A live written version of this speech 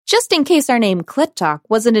Just in case our name Clit Talk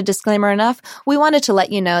wasn't a disclaimer enough, we wanted to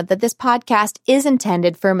let you know that this podcast is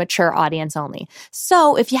intended for a mature audience only.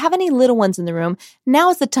 So if you have any little ones in the room, now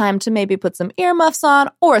is the time to maybe put some earmuffs on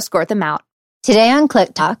or escort them out. Today on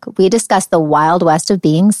Clit Talk, we discuss the wild west of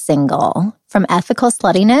being single, from ethical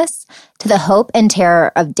sluttiness to the hope and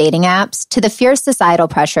terror of dating apps to the fierce societal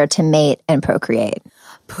pressure to mate and procreate.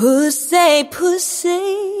 Pussy, pussy,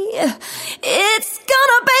 it's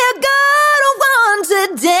gonna be a good one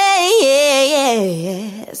today,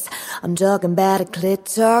 yes. I'm talking about a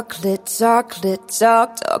clit talk, clit talk, clit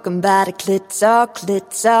talk. Talking about a clit talk,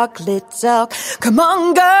 clit talk, clit talk. Come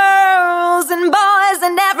on, girls and boys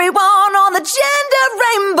and everyone on the gender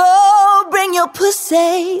rainbow. Bring your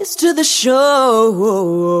pussies to the show.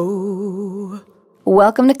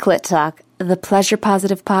 Welcome to Clit Talk, the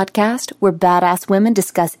pleasure-positive podcast where badass women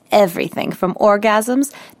discuss everything from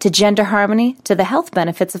orgasms to gender harmony to the health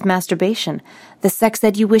benefits of masturbation, the sex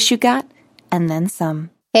that you wish you got, and then some.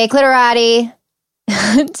 Hey, Clitorati!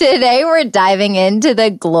 Today we're diving into the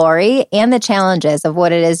glory and the challenges of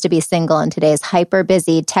what it is to be single in today's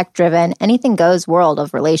hyper-busy, tech-driven, anything-goes world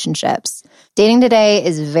of relationships. Dating today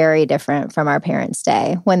is very different from our parents'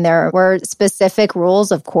 day, when there were specific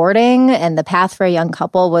rules of courting and the path for a young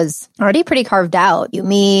couple was already pretty carved out. You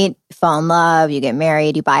meet, fall in love, you get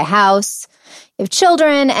married, you buy a house, you have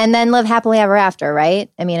children, and then live happily ever after, right?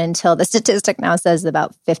 I mean, until the statistic now says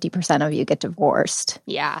about 50% of you get divorced.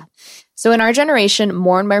 Yeah. So in our generation,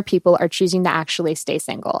 more and more people are choosing to actually stay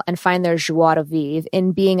single and find their joie de vivre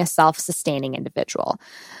in being a self-sustaining individual.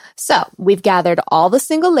 So we've gathered all the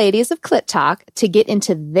single ladies of Clit Talk to get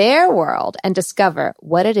into their world and discover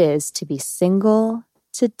what it is to be single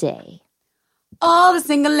today. All the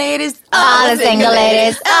single ladies, all the single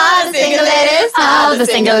ladies, all the single ladies, all the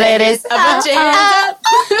single ladies, put your hands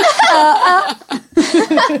up.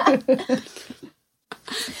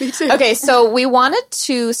 Okay, so we wanted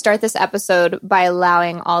to start this episode by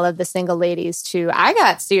allowing all of the single ladies I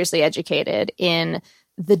got seriously educated in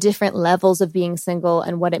the different levels of being single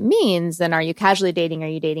and what it means. And are you casually dating? Are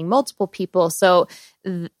you dating multiple people? So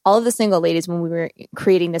all of the single ladies, when we were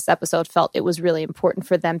creating this episode, felt it was really important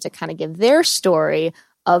for them to kind of give their story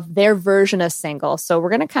of their version of single. So we're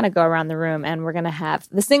going to kind of go around the room and we're going to have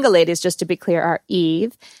the single ladies, just to be clear, are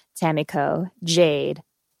Eve, Tamiko, Jade,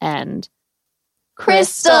 and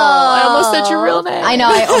Crystal. I almost said your real name. I know.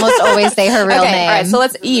 I almost always say her real name. All right. So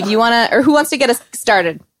let's, Eve, you want to, or who wants to get us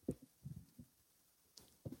started?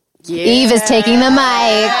 Yeah. Eve is taking the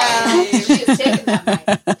mic. She's taking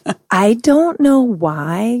that mic. I don't know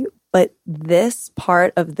why, but this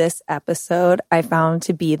part of this episode I found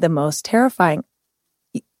to be the most terrifying.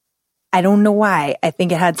 I don't know why. I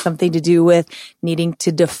think it had something to do with needing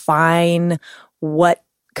to define what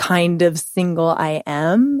kind of single I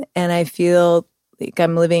am. And I feel like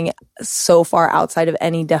I'm living so far outside of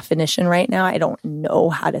any definition right now. I don't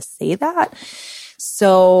know how to say that.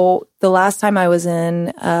 So the last time I was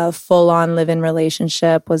in a full-on live-in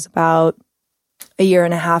relationship was about a year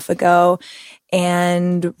and a half ago.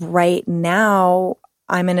 And right now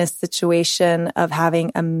I'm in a situation of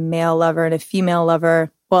having a male lover and a female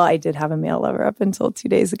lover. Well, I did have a male lover up until 2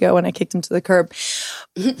 days ago when I kicked him to the curb.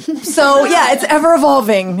 So yeah, it's ever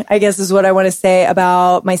evolving, I guess is what I want to say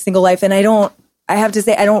about my single life. And I have to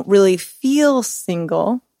say, I don't really feel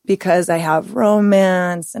single because I have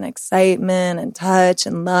romance and excitement and touch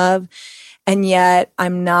and love. And yet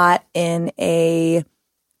I'm not in a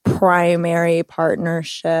primary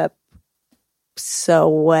partnership. So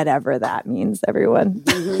whatever that means, everyone.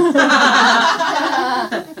 That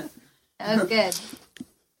was good.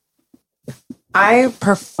 I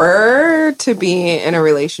prefer to be in a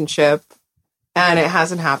relationship, and it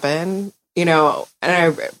hasn't happened, and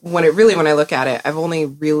when I look at it, I've only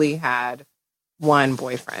really had one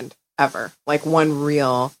boyfriend ever, like one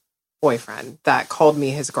real boyfriend that called me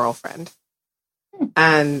his girlfriend.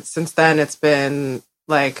 And since then it's been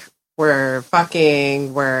like, we're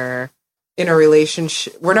fucking, we're in a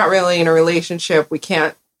relationship. We're not really in a relationship. We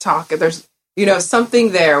can't talk. There's,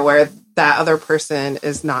 something there where that other person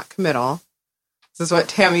is not committal. This is what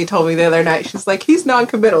Tammy told me the other night. She's like, he's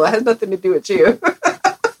non-committal. It has nothing to do with you.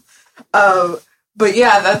 But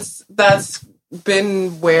yeah, that's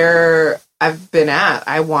been where I've been at.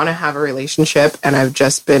 I want to have a relationship, and I've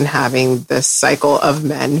just been having this cycle of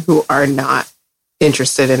men who are not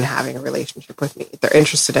interested in having a relationship with me. They're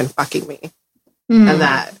interested in fucking me. And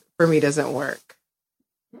that, for me, doesn't work.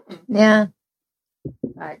 Yeah.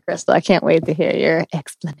 All right, Crystal, I can't wait to hear your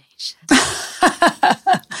explanation.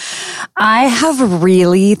 I have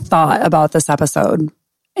really thought about this episode,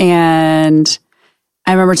 and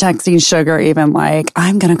I remember texting Sugar even like,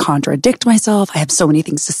 I'm going to contradict myself. I have so many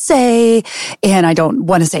things to say and I don't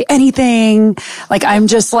want to say anything. Like, I'm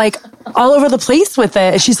just like all over the place with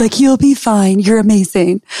it. And she's like, you'll be fine. You're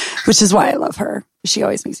amazing, which is why I love her. She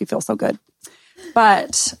always makes me feel so good.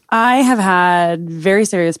 But I have had very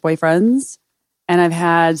serious boyfriends and I've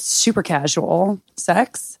had super casual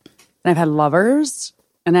sex and I've had lovers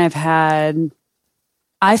and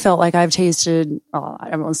I felt like I've tasted, well,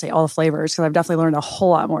 I don't want to say all the flavors because I've definitely learned a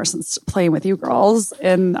whole lot more since playing with you girls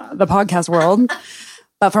in the podcast world.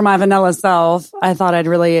 But for my vanilla self, I thought I'd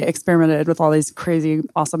really experimented with all these crazy,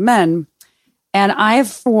 awesome men. And I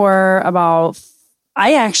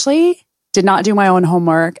actually did not do my own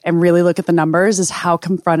homework and really look at the numbers as how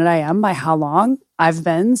confronted I am by how long I've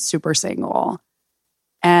been super single.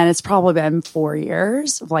 And it's probably been 4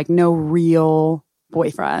 years of like no real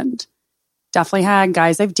boyfriend. Definitely had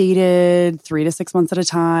guys I've dated 3 to 6 months at a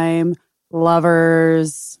time,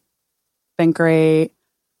 lovers, been great.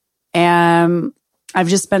 And I've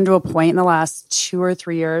just been to a point in the last 2 or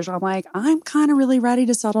 3 years where I'm like, I'm kind of really ready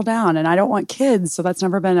to settle down and I don't want kids. So that's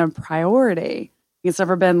never been a priority. It's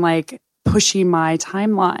never been like pushing my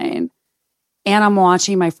timeline. And I'm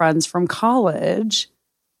watching my friends from college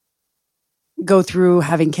go through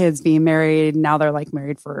having kids, being married. Now they're like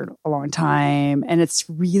married for a long time. And it's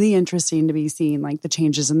really interesting to be seeing like the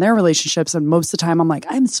changes in their relationships. And most of the time I'm like,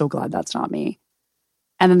 I'm so glad that's not me.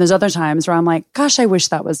 And then there's other times where I'm like, gosh, I wish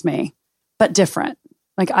that was me, but different.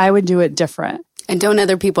 Like I would do it different. And don't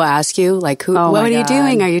other people ask you like, what are you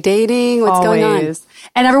doing? Are you dating? What's going on?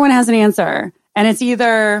 And everyone has an answer. And it's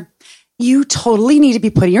either you totally need to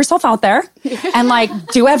be putting yourself out there and like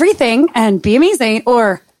do everything and be amazing,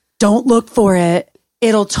 or don't look for it.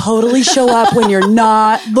 It'll totally show up when you're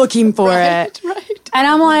not looking for it. Right. And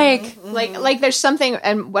I'm like there's something,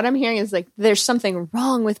 and what I'm hearing is like, there's something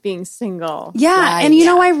wrong with being single. Yeah. Right. And you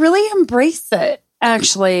know, I really embrace it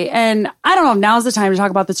actually. And I don't know if now's the time to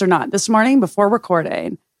talk about this or not. This morning before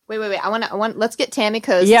recording. Wait. I want, let's get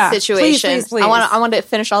Tamiko's situation. Please. I want to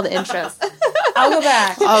finish all the intros. I'll go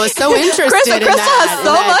back. I was so interested in that. Has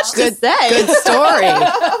so much to say. Good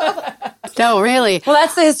story. No, really. Well,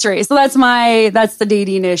 that's the history. So that's the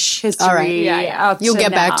dating-ish history. All right. Yeah. You'll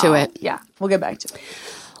get back to it. Yeah, we'll get back to it.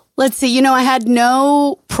 Let's see. You know, I had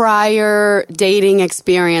no prior dating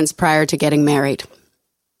experience prior to getting married.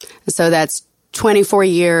 So that's 24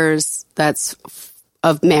 years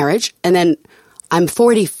of marriage. And then I'm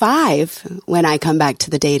 45 when I come back to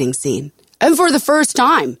the dating scene. And for the first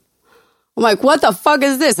time. I'm like, what the fuck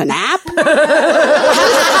is this? An app? How do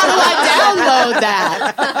I download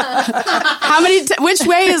that? Which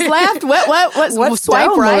way is left? What's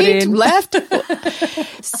swipe right? Left?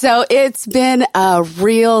 So it's been a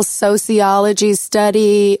real sociology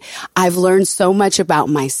study. I've learned so much about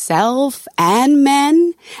myself and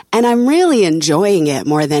men, and I'm really enjoying it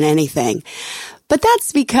more than anything. But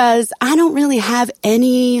that's because I don't really have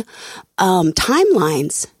any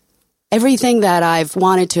timelines. Everything that I've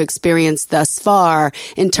wanted to experience thus far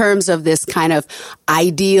in terms of this kind of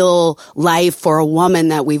ideal life for a woman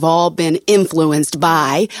that we've all been influenced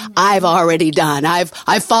by, I've already done. I've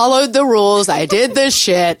followed the rules. I did this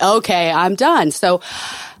shit. Okay, I'm done. So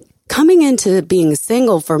coming into being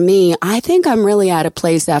single for me, I think I'm really at a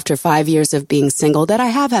place after 5 years of being single that I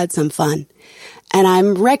have had some fun. And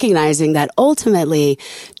I'm recognizing that ultimately,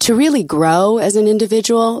 to really grow as an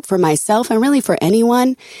individual for myself and really for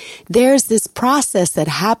anyone, there's this process that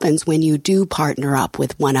happens when you do partner up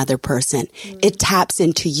with one other person. Mm-hmm. It taps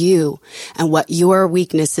into you and what your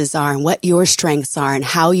weaknesses are and what your strengths are and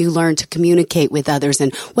how you learn to communicate with others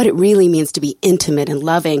and what it really means to be intimate and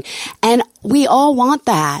loving. And we all want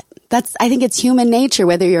that. I think it's human nature,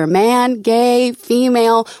 whether you're a man, gay,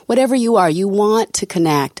 female, whatever you are, you want to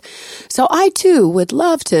connect. So I too would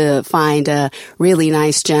love to find a really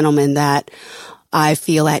nice gentleman that I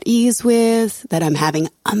feel at ease with, that I'm having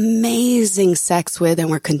amazing sex with, and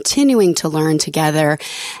we're continuing to learn together.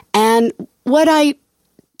 And what I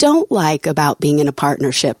don't like about being in a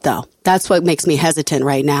partnership, though, that's what makes me hesitant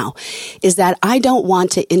right now, is that I don't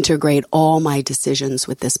want to integrate all my decisions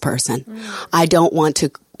with this person. I don't want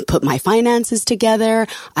to put my finances together.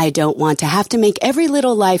 I don't want to have to make every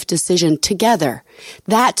little life decision together.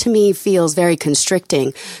 That to me feels very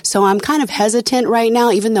constricting. So I'm kind of hesitant right now,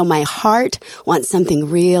 even though my heart wants something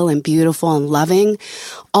real and beautiful and loving.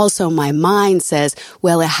 Also, my mind says,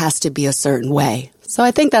 well, it has to be a certain way. So I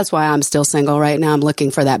think that's why I'm still single right now. I'm looking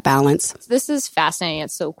for that balance. This is fascinating.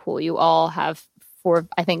 It's so cool. You all have four,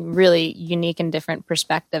 I think, really unique and different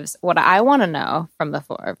perspectives. What I want to know from the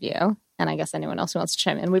four of you, and I guess anyone else who wants to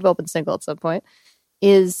chime in, we've all been single at some point,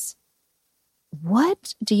 is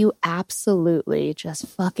what do you absolutely just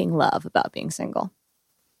fucking love about being single?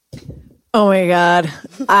 Oh my God.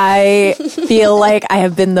 I feel like I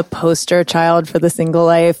have been the poster child for the single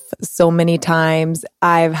life so many times.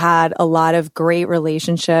 I've had a lot of great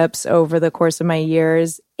relationships over the course of my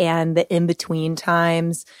years, and the in-between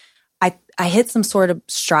times, I hit some sort of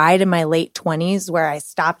stride in my late 20s where I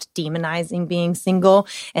stopped demonizing being single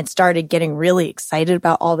and started getting really excited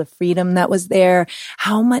about all the freedom that was there,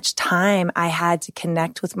 how much time I had to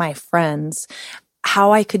connect with my friends,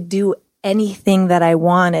 how I could do anything that I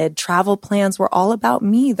wanted. Travel plans were all about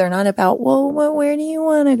me. They're not about, well, where do you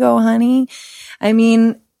want to go, honey? I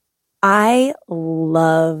mean, I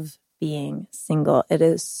love being single. It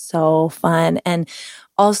is so fun. And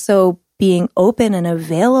also being open and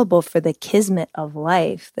available for the kismet of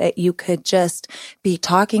life, that you could just be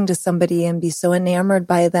talking to somebody and be so enamored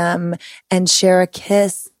by them and share a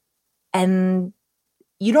kiss, and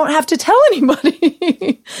you don't have to tell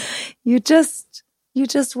anybody. You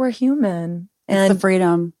just were human. And it's the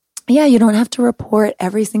freedom. Yeah, you don't have to report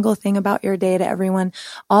every single thing about your day to everyone.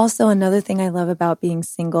 Also, another thing I love about being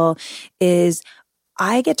single is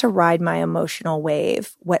I get to ride my emotional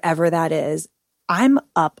wave, whatever that is. I'm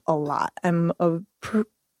up a lot. I'm a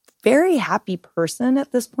very happy person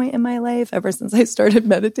at this point in my life, ever since I started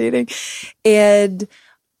meditating. And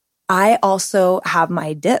I also have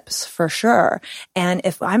my dips for sure. And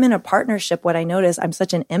if I'm in a partnership, what I notice, I'm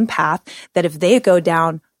such an empath that if they go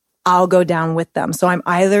down, I'll go down with them. So I'm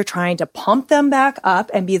either trying to pump them back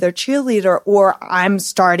up and be their cheerleader, or I'm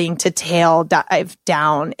starting to tail dive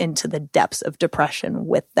down into the depths of depression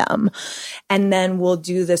with them. And then we'll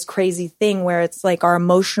do this crazy thing where it's like our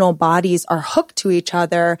emotional bodies are hooked to each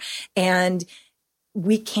other and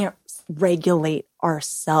we can't regulate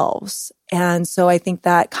ourselves. And so I think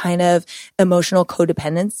that kind of emotional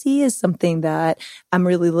codependency is something that I'm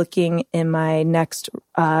really looking in my next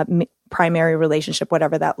primary relationship,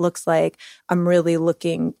 whatever that looks like. I'm really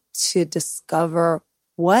looking to discover,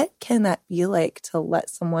 what can that be like to let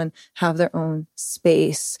someone have their own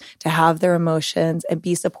space, to have their emotions and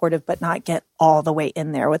be supportive, but not get all the way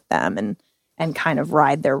in there with them and kind of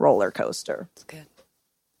ride their roller coaster. That's good.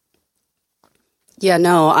 Yeah,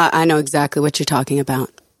 no, I know exactly what you're talking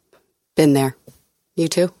about. Been there. You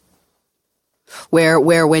too? Where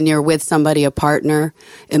when you're with somebody, a partner,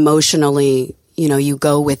 emotionally, you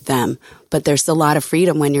go with them. But there's a lot of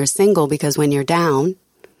freedom when you're single, because when you're down,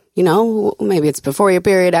 maybe it's before your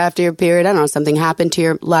period, after your period, I don't know, something happened to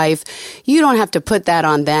your life. You don't have to put that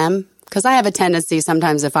on them. Because I have a tendency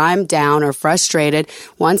sometimes, if I'm down or frustrated,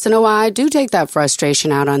 once in a while I do take that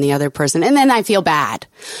frustration out on the other person, and then I feel bad.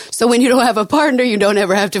 So when you don't have a partner, you don't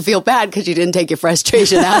ever have to feel bad because you didn't take your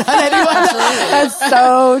frustration out on anyone. That's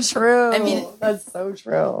so true. I mean, that's so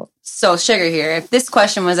true. So Sugar here, if this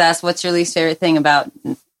question was asked, what's your least favorite thing about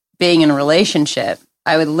being in a relationship?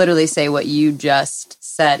 I would literally say what you just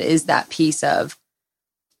said is that piece of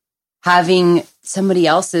having somebody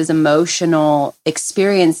else's emotional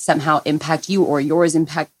experience somehow impact you or yours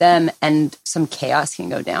impact them, and some chaos can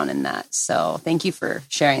go down in that. So thank you for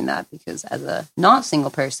sharing that, because as a not single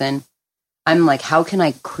person, I'm like, how can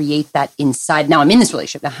I create that inside? Now I'm in this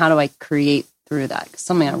relationship. Now how do I create through that? Because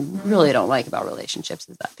something I really don't like about relationships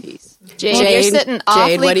is that piece. Jade, you're sitting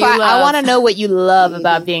awfully quiet. I want to know what you love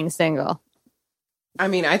about being single. I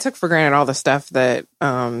mean, I took for granted all the stuff that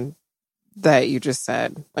that you just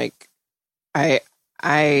said. Like,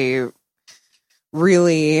 I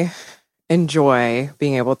really enjoy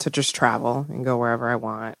being able to just travel and go wherever I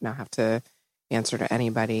want, not have to answer to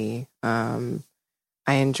anybody. I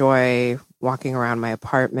enjoy walking around my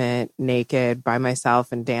apartment naked by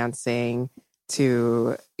myself and dancing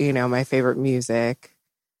to, my favorite music,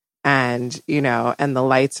 and, and the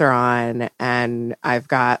lights are on, and I've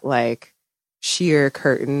got like sheer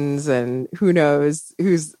curtains, and who knows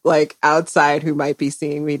who's like outside who might be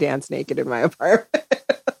seeing me dance naked in my apartment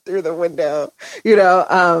through the window.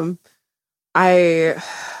 I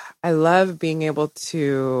love being able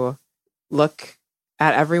to look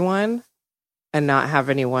at everyone and not have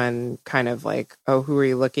anyone kind of like, oh, who are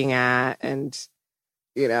you looking at? And,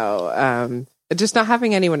 just not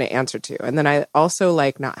having anyone to answer to. And then I also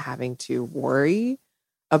like not having to worry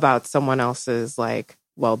about someone else's like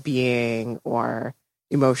well-being or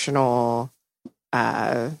emotional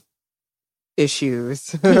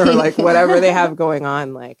issues or like whatever they have going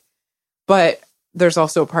on. Like, but there's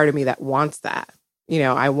also a part of me that wants that.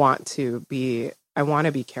 I want to be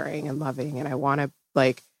caring and loving, and I want to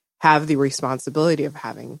like have the responsibility of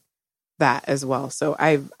having that as well. So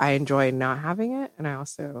I enjoy not having it, and I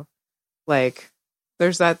also like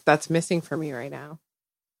there's that's missing for me right now.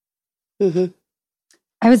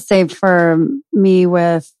 Mm-hmm. I would say for me,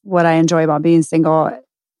 with what I enjoy about being single,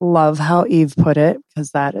 love how Eve put it,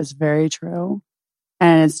 because that is very true.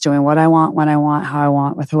 And it's doing what I want, when I want, how I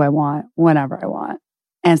want, with who I want, whenever I want.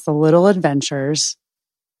 And it's the little adventures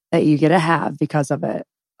that you get to have because of it.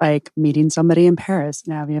 Like meeting somebody in Paris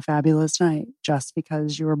and having a fabulous night just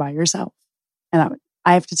because you were by yourself. And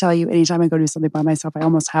I have to tell you, anytime I go do something by myself, I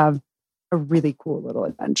almost have a really cool little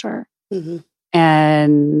adventure. Mm-hmm.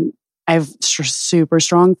 And I have super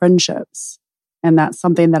strong friendships. And that's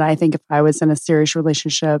something that I think if I was in a serious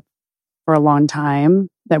relationship for a long time,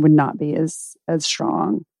 that would not be as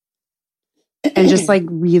strong. And just like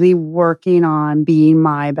really working on being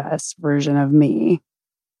my best version of me.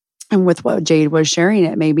 And with what Jade was sharing,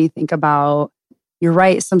 it made me think about, you're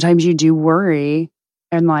right, sometimes you do worry.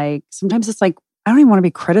 And like, sometimes it's like, I don't even want to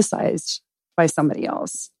be criticized by somebody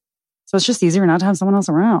else. So it's just easier not to have someone else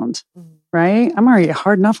around, right? I'm already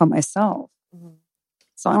hard enough on myself.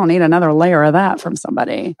 So I don't need another layer of that from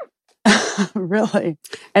somebody. Really.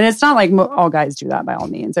 And it's not like all guys do that by all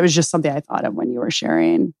means. It was just something I thought of when you were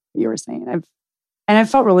sharing, you were saying. I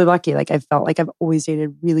felt really lucky. Like I felt like I've always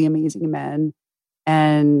dated really amazing men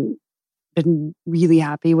and been really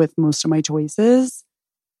happy with most of my choices.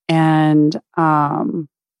 And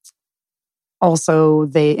also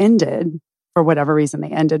they ended for whatever reason they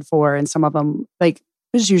ended for. And some of them, like,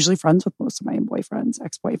 I was usually friends with most of my boyfriends,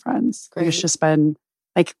 ex-boyfriends. Like, it's just been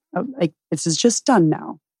like this is just done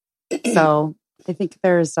now. So I think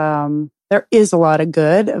there is a lot of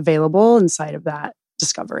good available inside of that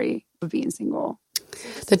discovery of being single.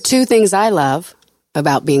 The two things I love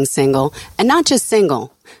about being single, and not just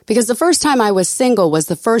single, because the first time I was single was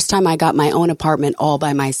the first time I got my own apartment all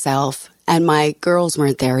by myself, and my girls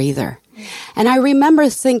weren't there either. And I remember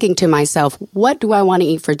thinking to myself, what do I want to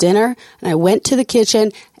eat for dinner? And I went to the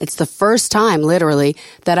kitchen. It's the first time, literally,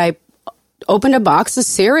 that I opened a box of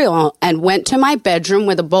cereal and went to my bedroom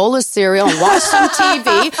with a bowl of cereal and watched some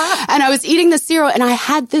TV. And I was eating the cereal and I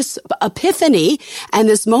had this epiphany and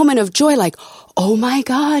this moment of joy, like, oh my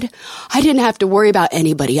God, I didn't have to worry about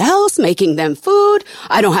anybody else making them food.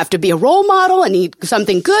 I don't have to be a role model and eat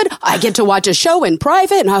something good. I get to watch a show in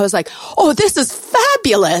private. And I was like, oh, this is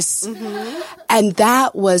fabulous. Mm-hmm. And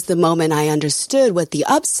that was the moment I understood what the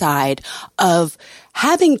upside of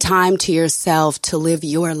having time to yourself to live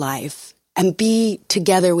your life and be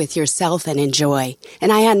together with yourself and enjoy.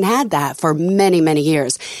 And I hadn't had that for many, many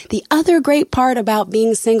years. The other great part about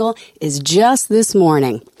being single is just this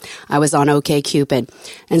morning, I was on OkCupid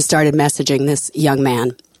and started messaging this young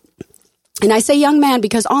man. And I say young man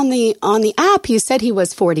because on the app, he said he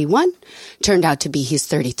was 41. Turned out to be he's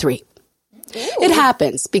 33. Ooh. It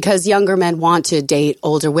happens because younger men want to date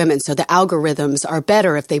older women. So the algorithms are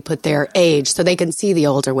better if they put their age so they can see the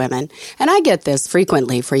older women. And I get this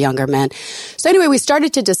frequently for younger men. So anyway, we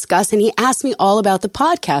started to discuss and he asked me all about the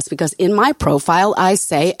podcast because in my profile, I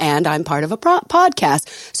say, and I'm part of a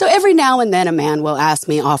podcast. So every now and then a man will ask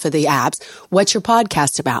me off of the apps, what's your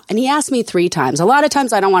podcast about? And he asked me 3 times. A lot of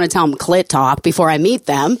times I don't want to tell him clit talk before I meet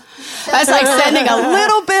them. That's like sending a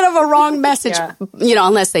little bit of a wrong message,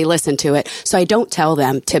 unless they listen to it. So I don't tell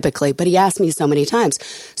them typically, but he asked me so many times.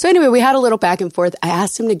 So anyway, we had a little back and forth. I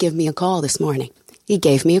asked him to give me a call this morning. He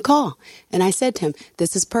gave me a call and I said to him,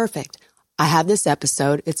 this is perfect. I have this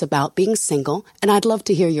episode. It's about being single and I'd love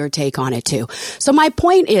to hear your take on it too. So my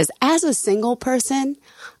point is, as a single person,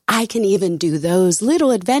 I can even do those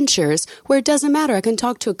little adventures where it doesn't matter. I can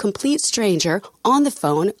talk to a complete stranger on the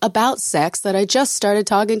phone about sex that I just started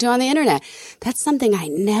talking to on the internet. That's something I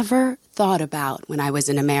never thought about when I was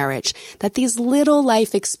in a marriage, that these little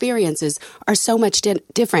life experiences are so much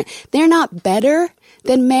different. They're not better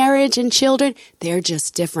than marriage and children. They're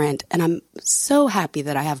just different. And I'm so happy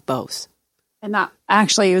that I have both. And that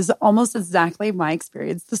actually was almost exactly my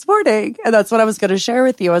experience this morning. And that's what I was going to share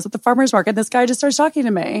with you. I was at the farmer's market. This guy just starts talking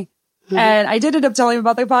to me. Mm-hmm. And I did end up telling him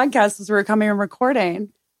about the podcast as we were coming and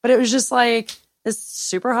recording. But it was just like this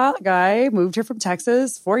super hot guy moved here from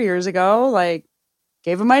Texas 4 years ago, like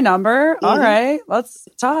gave him my number. Mm-hmm. All right, let's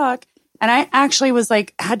talk. And I actually was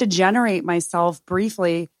like, had to generate myself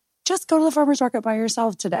briefly. Just go to the farmer's market by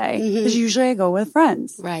yourself today. Because usually I go with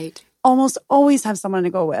friends. Right. Almost always have someone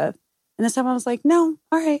to go with. And this time I was like, no,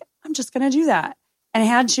 all right, I'm just going to do that. And I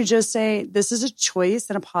had to just say, this is a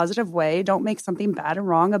choice in a positive way. Don't make something bad and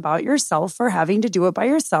wrong about yourself for having to do it by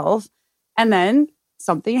yourself. And then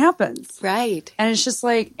something happens. Right. And it's just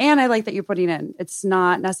like, and I like that you're putting in, it's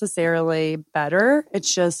not necessarily better.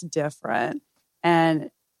 It's just different.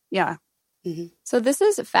 And yeah. Mm-hmm. So this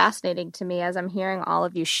is fascinating to me as I'm hearing all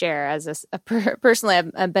of you share. As personally,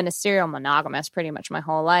 I've been a serial monogamist pretty much my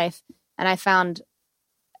whole life. And I found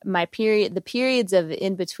the periods of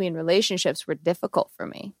in between relationships were difficult for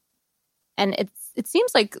me. And it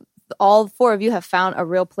seems like all four of you have found a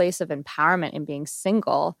real place of empowerment in being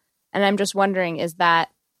single. And I'm just wondering,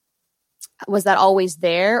 was that always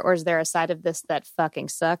there, or is there a side of this that fucking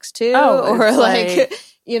sucks too? Or like,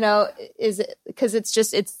 you know, is it because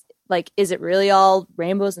it's like, is it really all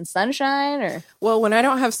rainbows and sunshine? Or well, when I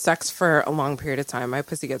don't have sex for a long period of time, my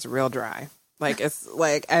pussy gets real dry. Like it's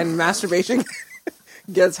like, and masturbation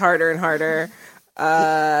gets harder and harder.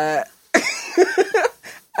 I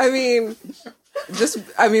mean,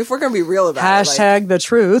 if we're gonna be real about it, the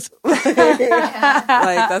truth.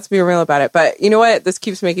 Like, let's be real about it. But you know what? This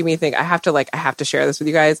keeps making me think I have to share this with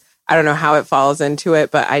you guys. I don't know how it falls into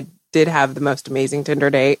it, but I did have the most amazing Tinder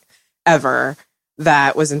date ever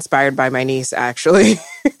that was inspired by my niece, actually.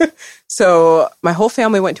 So my whole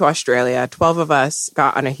family went to Australia. 12 of us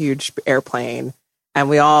got on a huge airplane, and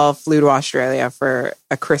we all flew to Australia for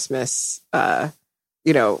a Christmas,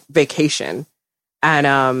 vacation.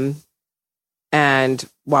 And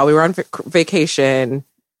while we were on vacation,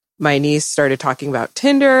 my niece started talking about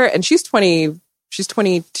Tinder, and she's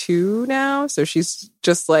 22 now. So she's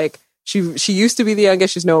just like, she used to be the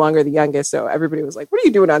youngest. She's no longer the youngest. So everybody was like, what are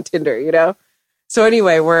you doing on Tinder? You know? So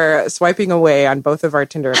anyway, we're swiping away on both of our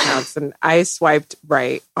Tinder accounts, and I swiped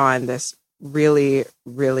right on this really,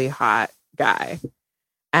 really hot guy.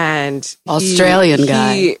 And Australian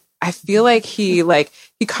guy. I feel like he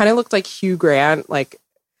kind of looked like Hugh Grant,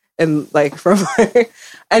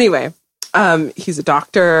 anyway, he's a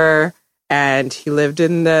doctor, and he lived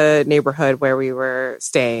in the neighborhood where we were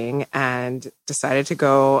staying, and decided to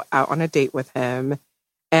go out on a date with him.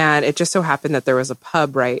 And it just so happened that there was a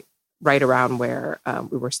pub right around where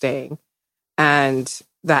we were staying. And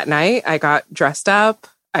that night I got dressed up.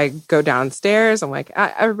 I go downstairs. I'm like,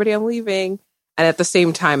 everybody, I'm leaving. And at the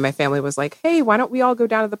same time, my family was like, hey, why don't we all go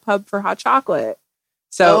down to the pub for hot chocolate?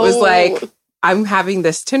 So it was like, I'm having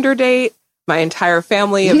this Tinder date. My entire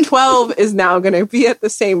family of 12 is now going to be at the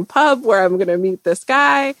same pub where I'm going to meet this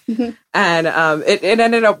guy. And it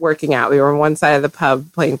ended up working out. We were on one side of the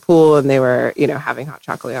pub playing pool, and they were, having hot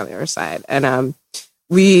chocolate on the other side. And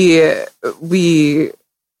we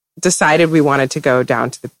decided we wanted to go down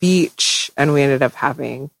to the beach, and we ended up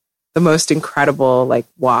having the most incredible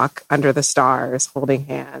walk under the stars, holding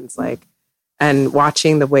hands, and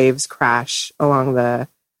watching the waves crash along the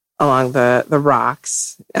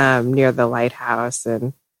rocks near the lighthouse,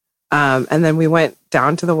 and then we went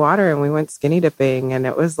down to the water and we went skinny dipping, and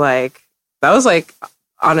that was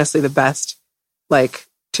honestly the best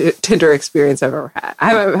Tinder experience I've ever had.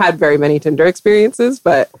 I haven't had very many Tinder experiences,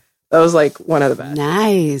 but that was one of the best.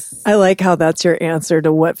 Nice. I like how that's your answer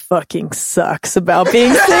to what fucking sucks about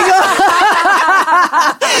being single.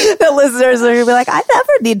 The listeners are going to be like, I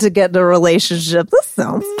never need to get in a relationship. This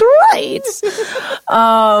sounds great.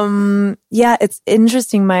 Yeah, it's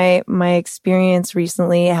interesting. My experience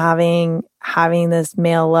recently having this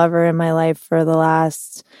male lover in my life for the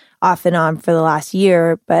last, off and on for the last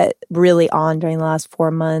year, but really on during the last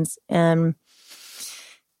 4 months. And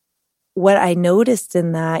what I noticed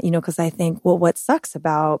in that, because I think, well, what sucks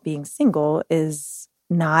about being single is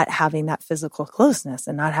not having that physical closeness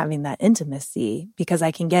and not having that intimacy, because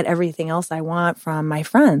I can get everything else I want from my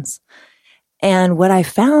friends. And what I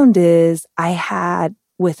found is I had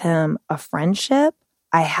with him a friendship.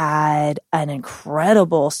 I had an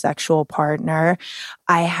incredible sexual partner.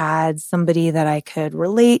 I had somebody that I could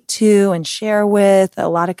relate to and share with, a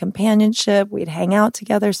lot of companionship. We'd hang out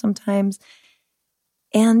together sometimes.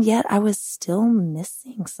 And yet I was still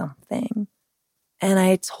missing something. And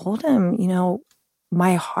I told him,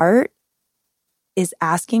 my heart is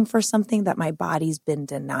asking for something that my body's been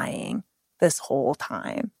denying this whole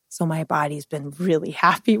time. So my body's been really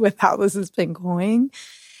happy with how this has been going.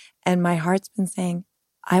 And my heart's been saying,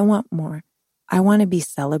 I want more. I want to be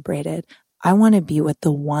celebrated. I want to be with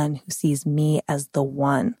the one who sees me as the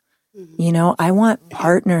one. I want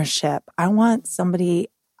partnership. I want somebody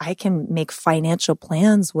I can make financial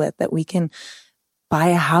plans with, that we can buy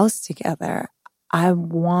a house together. I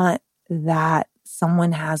want that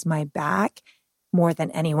someone has my back more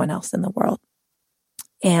than anyone else in the world.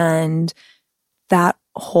 And that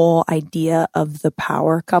whole idea of the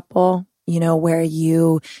power couple, where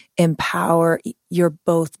you empower, you're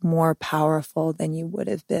both more powerful than you would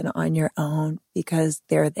have been on your own because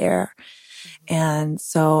they're there. And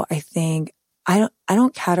so I think I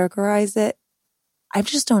don't categorize it. I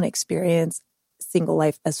just don't experience single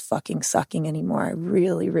life as fucking sucking anymore. I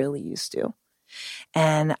really, really used to.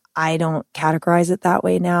 And I don't categorize it that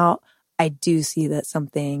way now. I do see that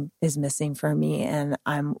something is missing for me, and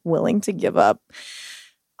I'm willing to give up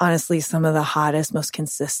honestly some of the hottest, most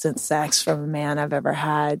consistent sex from a man I've ever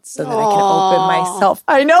had so that I can open myself.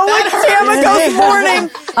 I know, like Tamago's morning.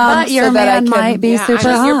 But your man might be super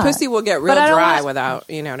hot. Your pussy will get real dry without,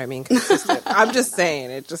 you know what I mean? Consistent. I'm just saying,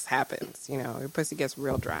 it just happens. You know, your pussy gets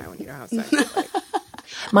real dry when you don't have sex. Like,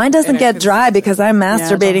 mine doesn't get dry because I'm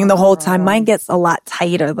masturbating the whole time. Mine gets a lot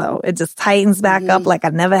tighter though. It just tightens back up like I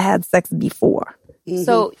never had sex before.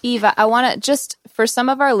 So Eva, I want to just, for some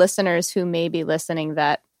of our listeners who may be listening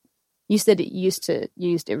that you said it used to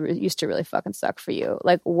really fucking suck for you.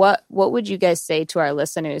 Like what would you guys say to our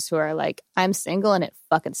listeners who are like, I'm single and it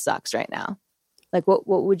fucking sucks right now? Like what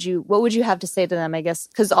would you have to say to them, I guess?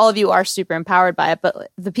 Because all of you are super empowered by it,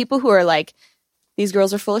 but the people who are like, these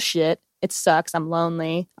girls are full of shit, it sucks, I'm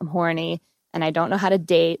lonely, I'm horny, and I don't know how to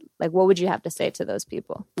date. Like, what would you have to say to those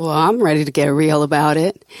people? Well, I'm ready to get real about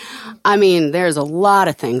it. I mean, there's a lot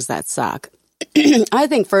of things that suck. I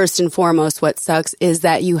think first and foremost, what sucks is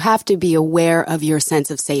that you have to be aware of your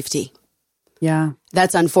sense of safety. Yeah.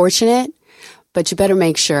 That's unfortunate, but you better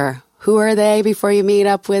make sure. Who are they before you meet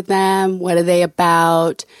up with them? What are they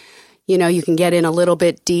about? You know, you can get in a little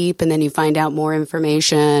bit deep and then you find out more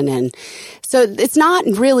information. And so it's not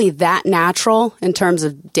really that natural in terms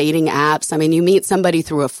of dating apps. I mean, you meet somebody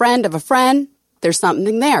through a friend of a friend. There's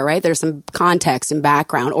something there, right? There's some context and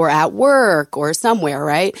background, or at work or somewhere,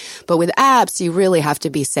 right? But with apps, you really have to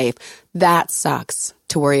be safe. That sucks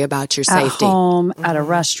to worry about your safety. At home, at a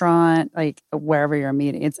restaurant, like wherever you're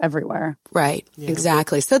meeting. It's everywhere. Right. Yeah.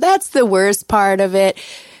 Exactly. So that's the worst part of it.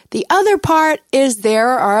 The other part is there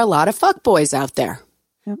are a lot of fuckboys out there.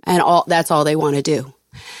 Yep. And that's all they want to do.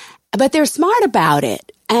 But they're smart about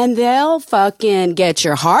it. And they'll fucking get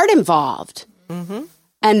your heart involved. Mm-hmm.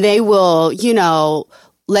 And they will, you know,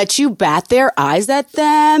 let you bat their eyes at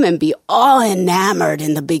them and be all enamored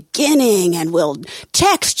in the beginning and will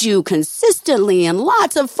text you consistently and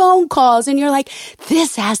lots of phone calls. And you're like,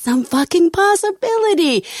 this has some fucking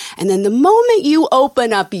possibility. And then the moment you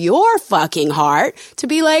open up your fucking heart to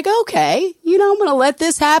be like, okay, you know, I'm going to let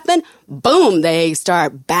this happen. Boom, they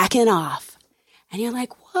start backing off. And you're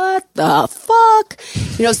like, what the fuck?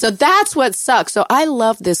 You know, so that's what sucks. So I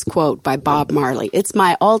love this quote by Bob Marley. It's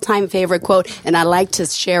my all-time favorite quote, and I like to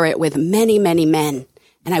share it with many, many men.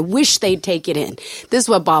 And I wish they'd take it in. This is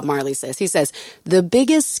what Bob Marley says. He says, the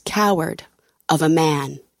biggest coward of a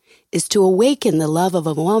man is to awaken the love of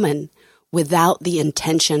a woman without the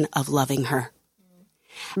intention of loving her.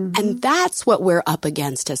 Mm-hmm. And that's what we're up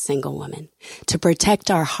against as single women, to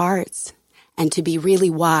protect our hearts and to be really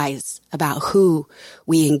wise about who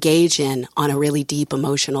we engage in on a really deep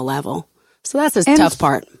emotional level. So that's the tough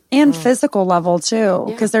part. And physical level too,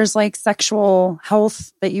 because there's like sexual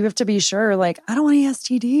health that you have to be sure, like, I don't want any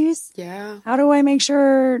STDs. Yeah. How do I make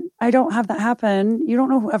sure I don't have that happen? You don't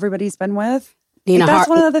know who everybody's been with. Nina that's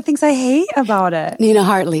one of the things I hate about it. Nina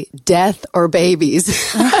Hartley, death or babies.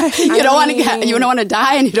 You don't want to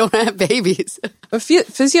die and you don't want to have babies. But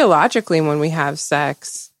physiologically, when we have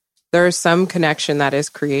sex, there's some connection that is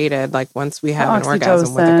created, like once we have an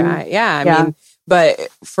orgasm with a guy. Yeah, I mean, but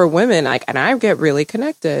for women, like, and I get really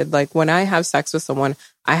connected. Like when I have sex with someone,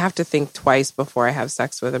 I have to think twice before I have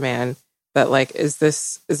sex with a man. That like, is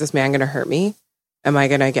this man going to hurt me? Am I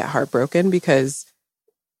going to get heartbroken? Because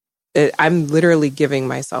I'm literally giving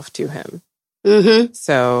myself to him. Mm-hmm.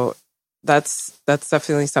 So that's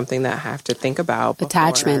definitely something that I have to think about.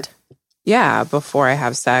 Attachment. Yeah, before I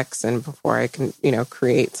have sex and before I can, you know,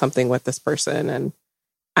 create something with this person. And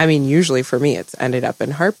I mean, usually for me, it's ended up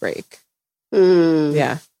in heartbreak. Mm.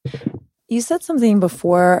 Yeah. You said something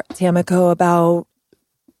before, Tamiko, about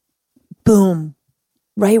boom,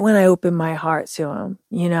 right when I open my heart to him,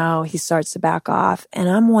 you know, he starts to back off. And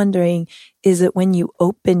I'm wondering, is it when you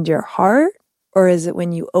opened your heart or is it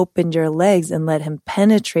when you opened your legs and let him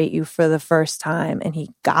penetrate you for the first time and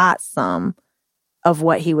he got some of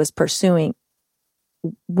what he was pursuing?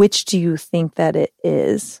 Which do you think that it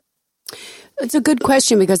is? It's a good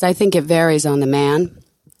question because I think it varies on the man.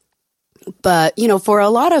 But, you know, for a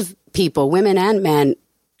lot of people, women and men,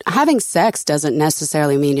 having sex doesn't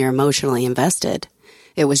necessarily mean you're emotionally invested.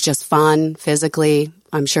 It was just fun physically.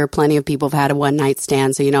 I'm sure plenty of people have had a one-night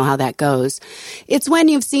stand, so you know how that goes. It's when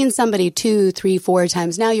you've seen somebody 2, 3, 4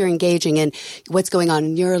 times. Now you're engaging in what's going on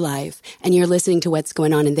in your life, and you're listening to what's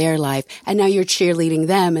going on in their life, and now you're cheerleading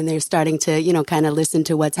them, and they're starting to, you know, kind of listen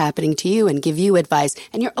to what's happening to you and give you advice,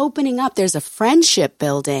 and you're opening up. There's a friendship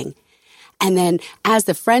building. And then as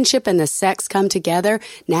the friendship and the sex come together,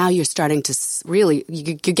 now you're starting to really,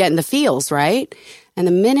 you're getting the feels, right? And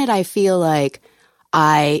the minute I feel like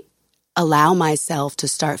I allow myself to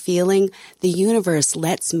start feeling, the universe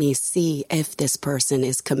lets me see if this person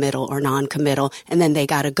is committal or non-committal, and then they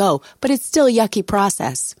got to go. But it's still a yucky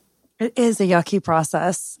process. It is a yucky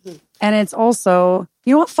process. And it's also,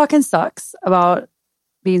 you know what fucking sucks about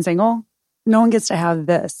being single? No one gets to have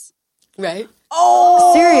this. Right?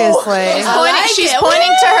 Oh, seriously. She's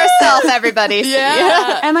pointing to herself, everybody.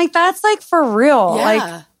 Yeah. And like, that's like for real. Yeah.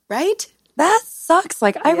 Like, right? that sucks.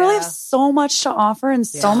 Like, I really have so much to offer and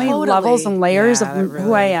so many levels and layers of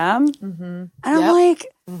who I am. And I'm like,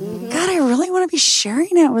 God, I really want to be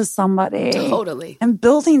sharing it with somebody. Totally. And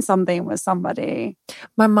building something with somebody.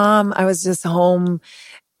 My mom, I was just home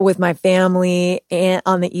with my family and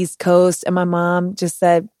on the East Coast, and my mom just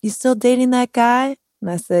said, "You still dating that guy?" And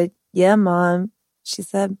I said, "Yeah, Mom." She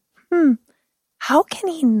said, "How can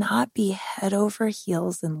he not be head over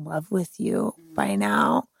heels in love with you by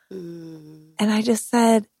now?" And I just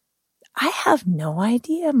said, "I have no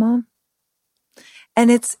idea, Mom." And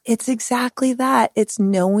it's exactly that. It's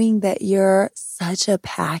knowing that you're such a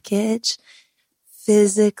package,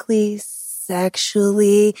 physically,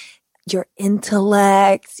 sexually, your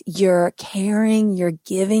intellect, your caring, your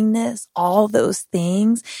givingness, all those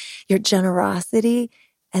things, your generosity,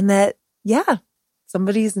 and that, yeah,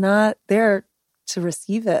 somebody's not there to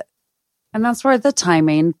receive it. And that's where the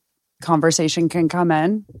timing conversation can come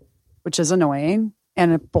in, which is annoying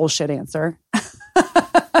and a bullshit answer.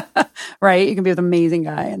 Right? You can be with an amazing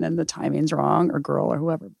guy and then the timing's wrong, or girl, or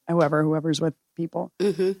whoever's with people.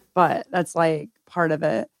 But that's like part of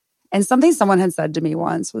it. And something someone had said to me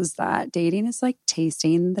once was that dating is like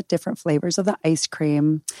tasting the different flavors of the ice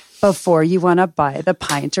cream before you want to buy the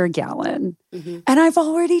pint or gallon. And I've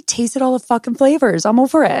already tasted all the fucking flavors. I'm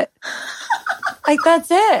over it. Like,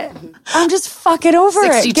 that's it. I'm just fucking over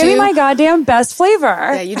 62? It. Give me my goddamn best flavor.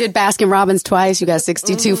 Yeah, you did Baskin Robbins twice. You got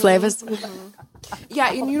 62 flavors.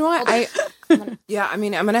 Yeah, and you know what? I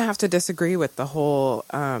mean, I'm going to have to disagree with the whole,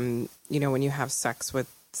 when you have sex with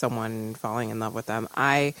someone, falling in love with them.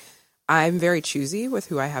 I'm very choosy with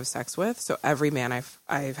who I have sex with. So every man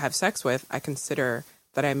I have sex with, I consider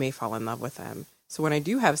that I may fall in love with them. So when I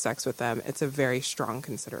do have sex with them, it's a very strong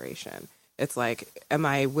consideration. It's like, am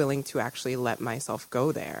I willing to actually let myself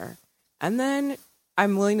go there? And then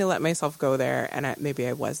I'm willing to let myself go there. And maybe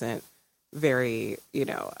I wasn't very,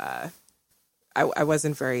 I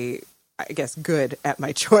wasn't very, I guess, good at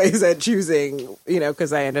my choice at choosing,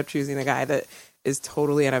 because I end up choosing the guy that is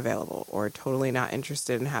totally unavailable or totally not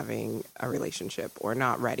interested in having a relationship or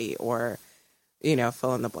not ready or,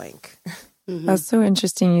 fill in the blank. That's so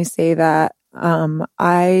interesting you say that.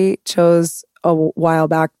 I chose a while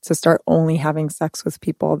back to start only having sex with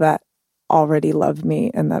people that already love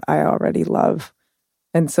me and that I already love.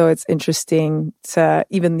 And so it's interesting to,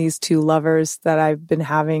 even these two lovers that I've been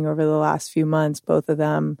having over the last few months, both of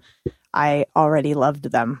them, I already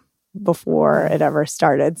loved them before it ever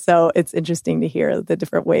started. So it's interesting to hear the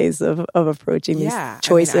different ways of approaching these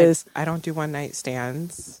choices. I don't do one night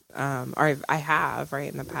stands, or I have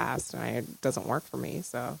in the past, and it doesn't work for me.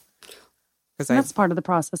 So that's part of the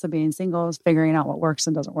process of being single, is figuring out what works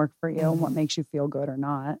and doesn't work for you and what makes you feel good or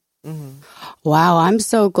not. Wow, I'm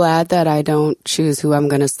so glad that I don't choose who I'm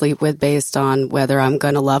going to sleep with based on whether I'm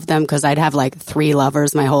going to love them, because I'd have like 3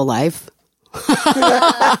 lovers my whole life.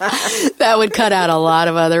 That would cut out a lot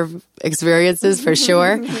of other experiences for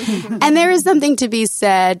sure. And there is something to be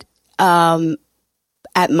said at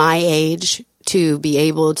my age to be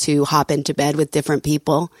able to hop into bed with different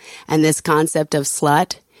people. And this concept of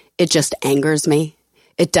slut, it just angers me.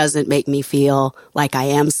 It doesn't make me feel like I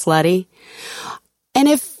am slutty. And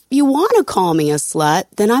if you want to call me a slut,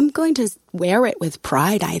 then I'm going to wear it with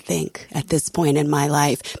pride, I think, at this point in my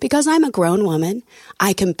life, because I'm a grown woman.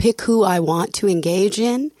 I can pick who I want to engage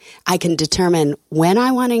in. I can determine when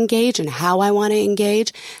I want to engage and how I want to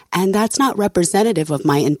engage. And that's not representative of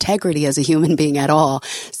my integrity as a human being at all.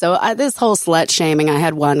 So this whole slut shaming, I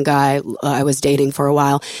had one guy I was dating for a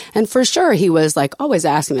while, and for sure he was like always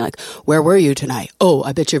asking me like, where were you tonight? Oh,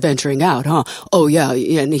 I bet you're venturing out, huh? Oh yeah.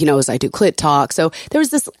 And he knows I do clit talk. So there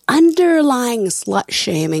was this underlying slut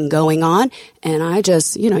shaming going on. And I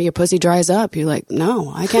just, your pussy dries up. You're like,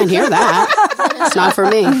 no, I can't hear that. It's not for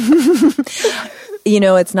me.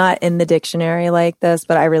 It's not in the dictionary like this,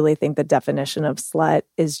 but I really think the definition of slut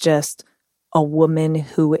is just a woman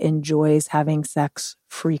who enjoys having sex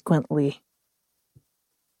frequently.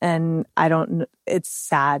 And it's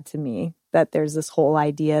sad to me that there's this whole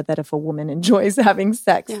idea that if a woman enjoys having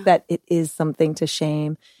sex, that it is something to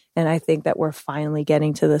shame. And I think that we're finally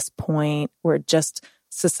getting to this point where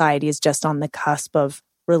society is just on the cusp of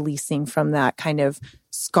releasing from that kind of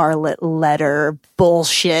scarlet letter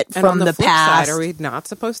bullshit And from on the flip past. side, are we not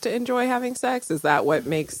supposed to enjoy having sex? Is that what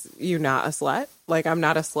makes you not a slut? Like, I'm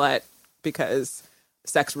not a slut because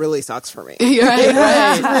sex really sucks for me.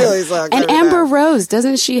 Right. Really sucks. And every Amber time. Rose,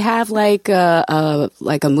 doesn't she have like a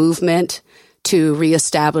movement to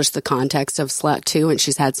reestablish the context of slut too? And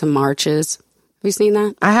she's had some marches. Have you seen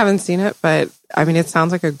that? I haven't seen it, but I mean, it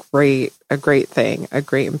sounds like a great thing, a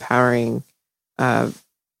great empowering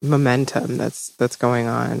momentum that's going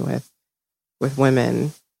on with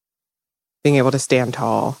women being able to stand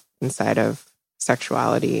tall inside of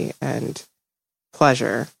sexuality and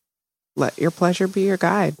pleasure. Let your pleasure be your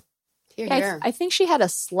guide. Yeah, I think she had a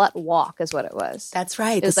slut walk is what it was. That's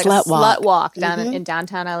right. It was the like slut walk. slut walk down in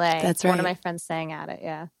downtown LA. That's One of right. my friends sang at it.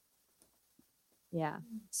 Yeah. Yeah.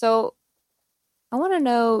 So I want to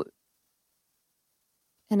know,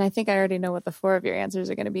 and I think I already know what the 4 of your answers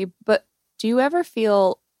are going to be, but do you ever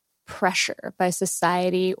feel pressure by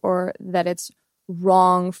society or that it's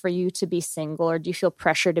wrong for you to be single, or do you feel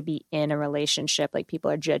pressure to be in a relationship, like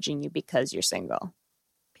people are judging you because you're single?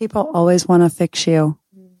 People always want to fix you.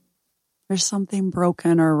 There's something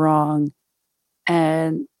broken or wrong.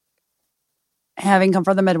 And having come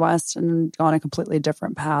from the Midwest and gone a completely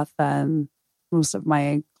different path than most of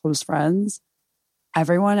my close friends,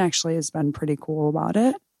 everyone actually has been pretty cool about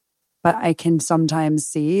it. But I can sometimes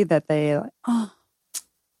see that they, oh,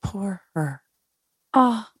 poor her.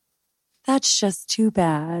 Oh, that's just too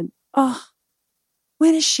bad. Oh,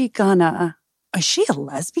 when is she gonna? Is she a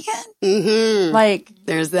lesbian? Mm-hmm. Like,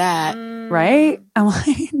 there's that. right? I'm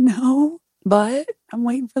like, no, but I'm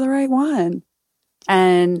waiting for the right one.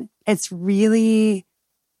 And it's really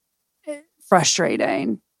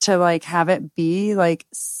frustrating to like have it be like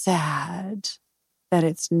sad that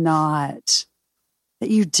it's not, that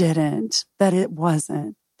you didn't, that it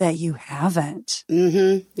wasn't, that you haven't.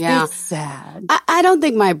 Mm-hmm. Yeah. It's sad. I don't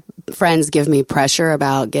think my friends give me pressure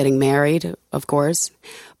about getting married, of course.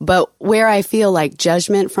 But where I feel like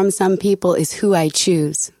judgment from some people is who I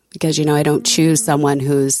choose. Because, you know, I don't choose someone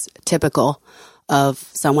who's typical of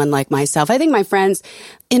someone like myself. I think my friends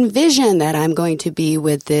envision that I'm going to be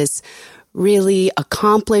with this really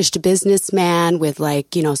accomplished businessman with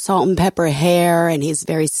like, you know, salt and pepper hair, and he's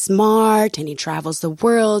very smart and he travels the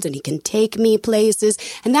world and he can take me places.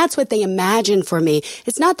 And that's what they imagine for me.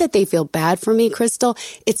 It's not that they feel bad for me, Crystal.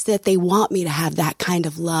 It's that they want me to have that kind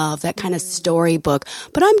of love, that kind of storybook.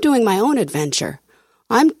 But I'm doing my own adventure.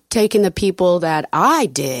 I'm taking the people that I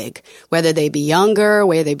dig, whether they be younger,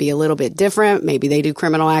 whether they be a little bit different, maybe they do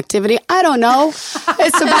criminal activity. I don't know.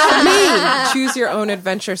 It's about me. Choose your own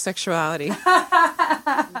adventure sexuality.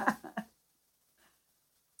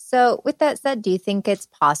 So with that said, do you think it's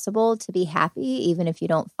possible to be happy even if you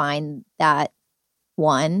don't find that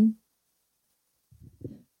one?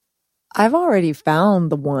 I've already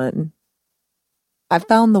found the one. I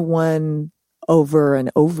found the one over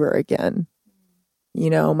and over again. You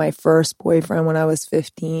know, my first boyfriend when I was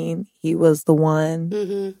 15, he was the one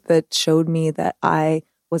that showed me that I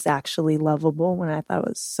was actually lovable when I thought I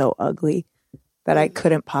was so ugly that I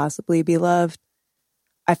couldn't possibly be loved.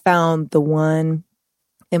 I found the one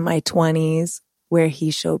in my 20s where he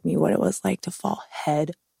showed me what it was like to fall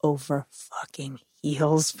head over fucking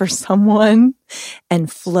heels for someone and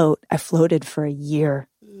float. I floated for a year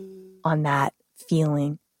on that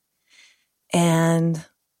feeling. And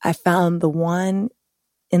I found the one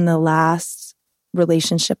in the last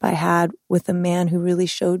relationship I had with a man who really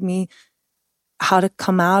showed me how to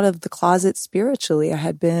come out of the closet spiritually. I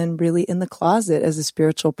had been really in the closet as a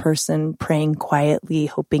spiritual person, praying quietly,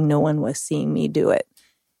 hoping no one was seeing me do it.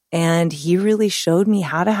 And he really showed me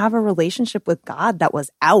how to have a relationship with God that was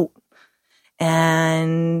out,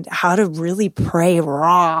 and how to really pray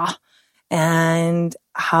raw, and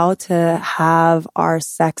how to have our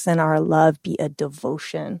sex and our love be a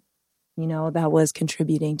devotion, you know, that was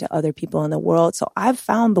contributing to other people in the world. So I've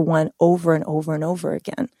found the one over and over and over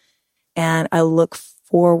again. And I look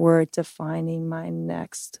forward to finding my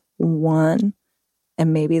next one.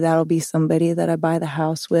 And maybe that'll be somebody that I buy the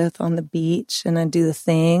house with on the beach and I do the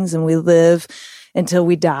things and we live until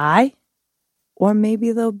we die. Or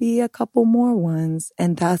maybe there'll be a couple more ones,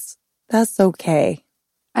 and that's okay.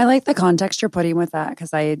 I like the context you're putting with that,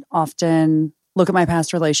 because I often look at my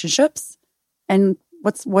past relationships and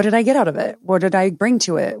what did I get out of it? What did I bring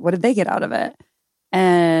to it? What did they get out of it?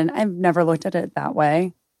 And I've never looked at it that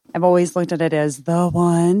way. I've always looked at it as the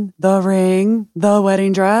one, the ring, the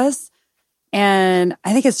wedding dress. And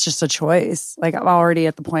I think it's just a choice. Like, I'm already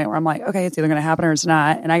at the point where I'm like, okay, it's either going to happen or it's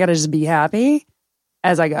not. And I got to just be happy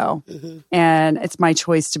as I go. And it's my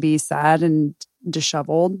choice to be sad and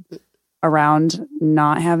disheveled. around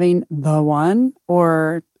not having the one,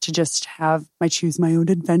 or to just choose my own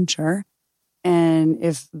adventure. And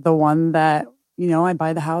if the one that, I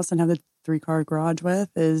buy the house and have the 3-car garage with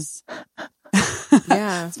is,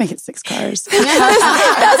 let's make it 6 cars.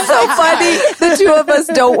 That's so funny. The two of us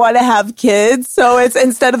don't want to have kids. So it's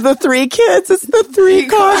instead of the 3 kids, it's the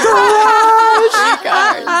 3-car garage.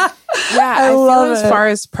 Yeah, I feel as far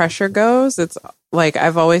as pressure goes, it's like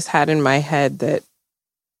I've always had in my head that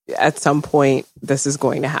at some point this is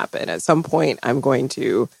going to happen. At some point I'm going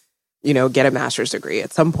to, get a master's degree.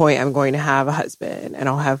 At some point I'm going to have a husband and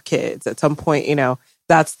I'll have kids. At some point,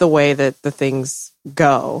 that's the way that the things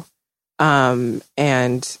go.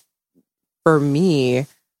 And for me,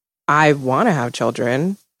 I want to have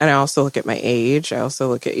children. And I also look at my age. I also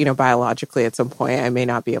look at, biologically at some point, I may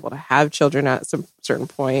not be able to have children at some certain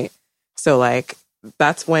point. So like,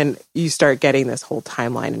 that's when you start getting this whole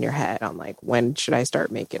timeline in your head on like, when should I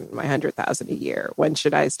start making my 100,000 a year? When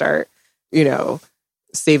should I start,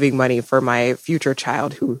 saving money for my future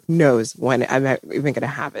child who knows when I'm even going to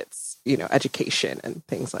have its, education and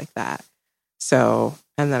things like that. So,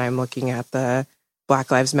 and then I'm looking at the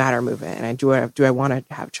Black Lives Matter movement, and do I want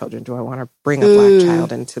to have children? Do I want to bring a Black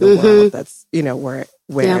child into the world that's,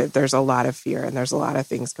 where there's a lot of fear and there's a lot of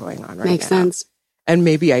things going on right now. Makes sense. And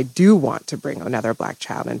maybe I do want to bring another Black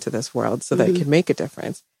child into this world so that it can make a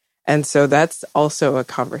difference. And so that's also a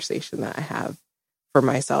conversation that I have for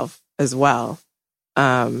myself as well.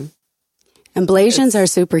 And Blasians are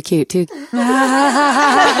super cute too.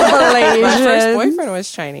 My first boyfriend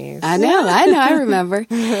was Chinese. I know, I remember.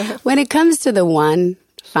 When it comes to the one,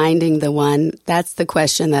 finding the one, that's the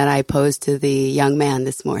question that I posed to the young man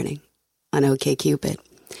this morning on OkCupid.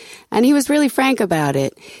 And he was really frank about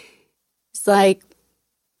it. It's like,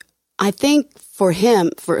 I think for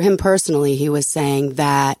him personally, he was saying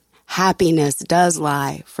that happiness does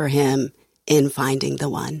lie for him in finding the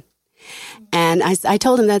one. And I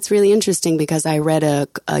told him that's really interesting because I read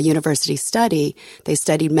a university study. They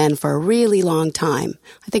studied men for a really long time.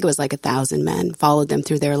 I think it was like 1,000 men, followed them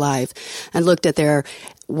through their life and looked at their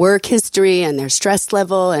work history and their stress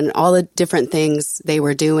level and all the different things they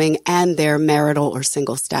were doing and their marital or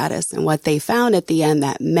single status. And what they found at the end,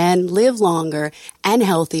 that men live longer and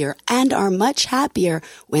healthier and are much happier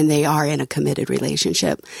when they are in a committed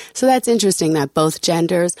relationship. So that's interesting that both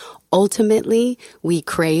genders, ultimately, we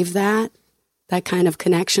crave that kind of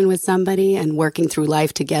connection with somebody and working through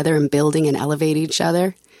life together and building and elevating each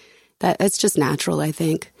other. It's just natural, I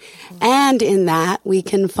think. And in that, we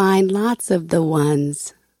can find lots of the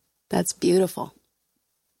ones. That's beautiful.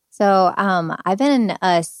 So I've been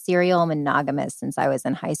a serial monogamous since I was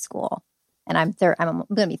in high school. And I'm going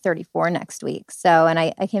to be 34 next week. So, and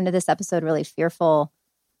I came to this episode really fearful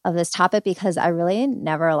of this topic because I really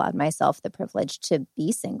never allowed myself the privilege to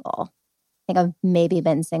be single. I think I've maybe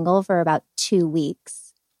been single for about 2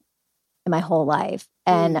 weeks in my whole life.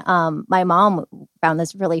 And my mom found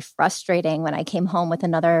this really frustrating when I came home with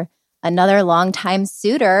another longtime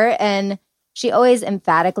suitor. And she always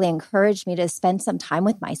emphatically encouraged me to spend some time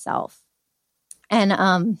with myself. And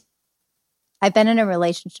I've been in a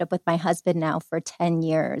relationship with my husband now for 10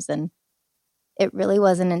 years. And it really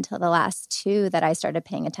wasn't until the last 2 that I started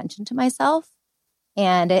paying attention to myself.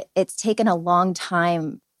 And it's taken a long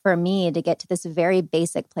time for me to get to this very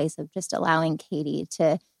basic place of just allowing Katie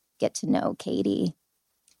to get to know Katie.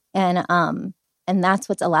 And that's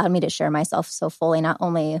what's allowed me to share myself so fully, not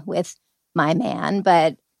only with my man,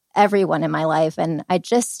 but everyone in my life. And I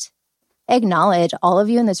just acknowledge all of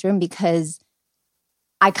you in this room because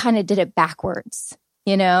I kind of did it backwards,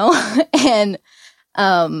 and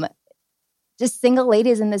just single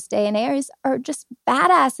ladies in this day and age are just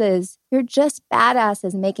badasses. You're just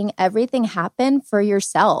badasses making everything happen for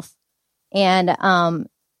yourself. And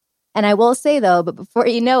I will say though, but before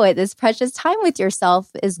you know it, this precious time with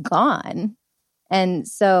yourself is gone. And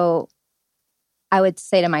so I would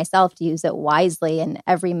say to myself to use it wisely in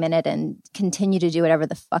every minute and continue to do whatever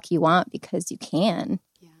the fuck you want because you can.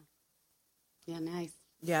 Yeah, nice.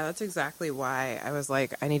 Yeah, that's exactly why I was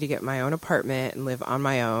like, I need to get my own apartment and live on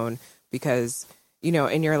my own because,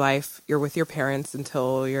 in your life, you're with your parents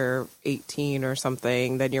until you're 18 or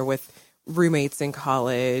something. Then you're with roommates in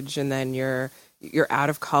college and then you're out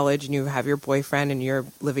of college and you have your boyfriend and you're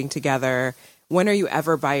living together. When are you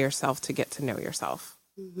ever by yourself to get to know yourself?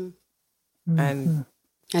 Mm-hmm. And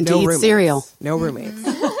to eat roommates. Cereal. No roommates.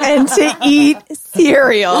 And to eat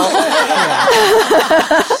cereal.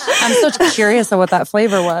 I'm so curious of what that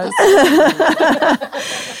flavor was.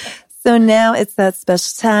 So now it's that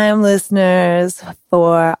special time, listeners,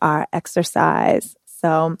 for our exercise.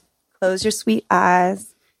 So close your sweet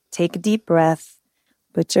eyes, take a deep breath,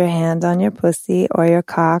 Put your hand on your pussy or your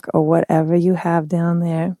cock or whatever you have down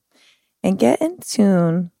there and get in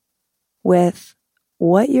tune with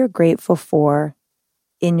what you're grateful for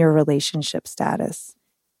in your relationship status.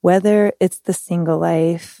 Whether it's the single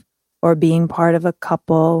life or being part of a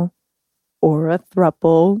couple or a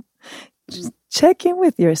throuple, just check in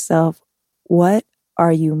with yourself. What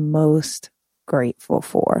are you most grateful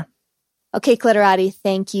for? Okay, Clitorati,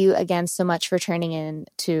 thank you again so much for turning in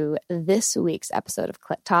to this week's episode of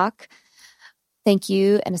Clit Talk. Thank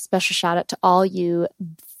you, and a special shout out to all you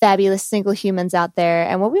fabulous single humans out there.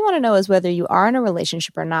 And what we want to know is whether you are in a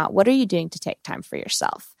relationship or not, what are you doing to take time for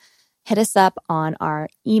yourself? Hit us up on our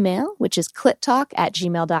email, which is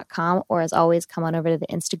clittalk@gmail.com, or as always, come on over to the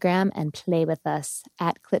Instagram and play with us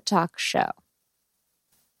at Clit Talk Show.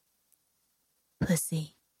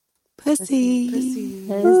 Pussy. Pussy. Pussy.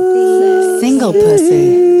 Pussy. Single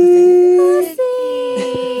pussy.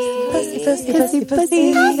 Pussy. Pussy. Pussy.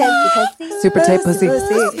 Pussy. Super tight pussy.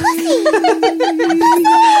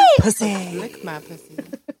 Pussy. Lick my pussy.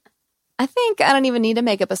 I think I don't even need to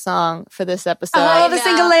make up a song for this episode. All the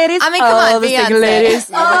single ladies. I mean, come on, the Beyonce. single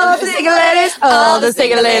ladies. All the single ladies. All the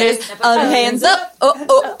single ladies. All the hands up. Oh,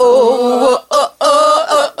 oh, oh, oh, oh,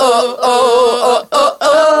 oh, oh, oh, oh,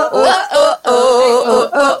 oh,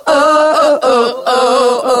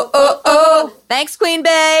 oh, oh, oh. Thanks, Queen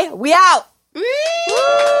Bey. We out.